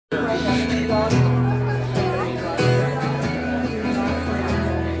Well,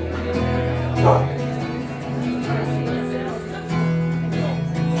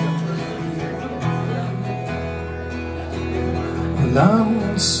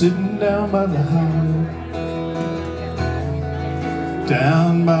 I'm sitting down by the highway,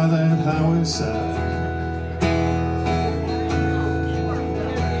 down by that highway side.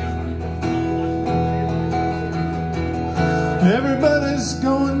 Everybody's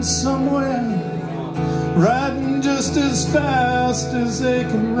going somewhere, riding just as fast as they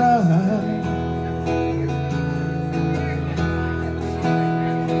can ride.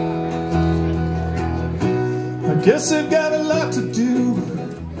 I guess they've got a lot to do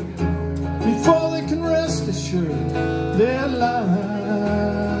before they can rest assured their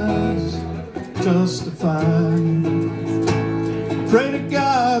lives justify. Pray to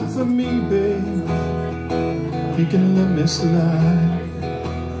God for me, babe, He can let me slide.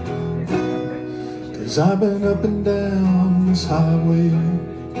 'Cause I've been up and down this highway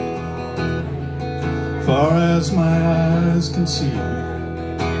far as my eyes can see.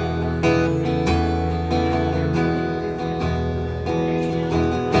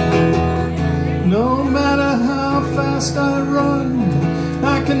 No matter how fast I run,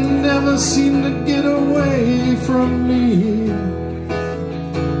 I can never seem to get away from me.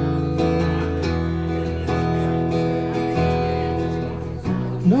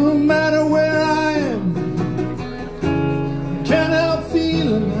 No matter where I am, I can't help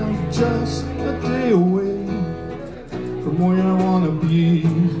feeling I'm just a day away from where I want to be.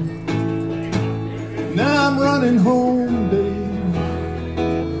 Now I'm running home, babe,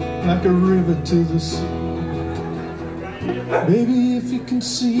 like a river to the sea. Baby, if you can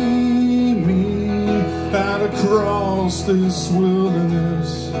see me out across this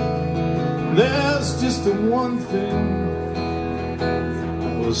wilderness, there's just the one thing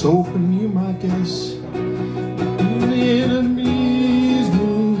I was hoping you might guess. And it amused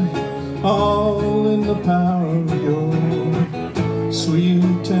me all in the power of your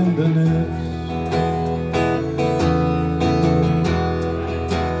sweet tenderness.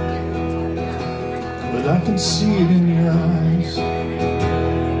 But I can see it in your eyes.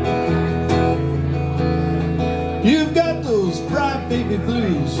 You've got those bright baby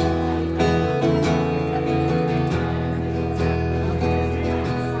blues.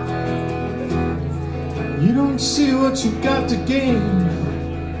 You don't see what you've got to gain,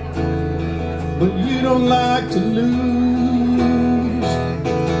 but you don't like to lose.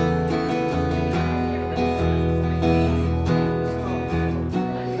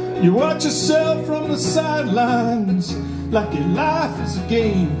 You watch yourself from the sidelines like your life is a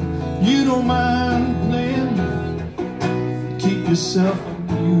game you don't mind playing. Keep yourself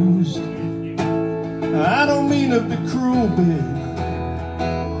amused. I don't mean to be cruel, babe,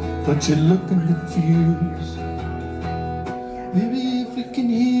 but you're looking confused. Maybe if you can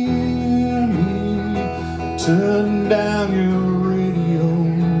hear me, turn down your radio.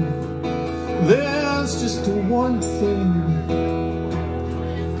 There's just one thing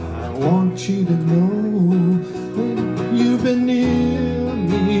I want you to know. When you've been near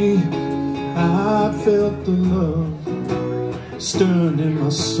me, I felt the love stirring in my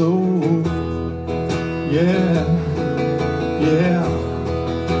soul.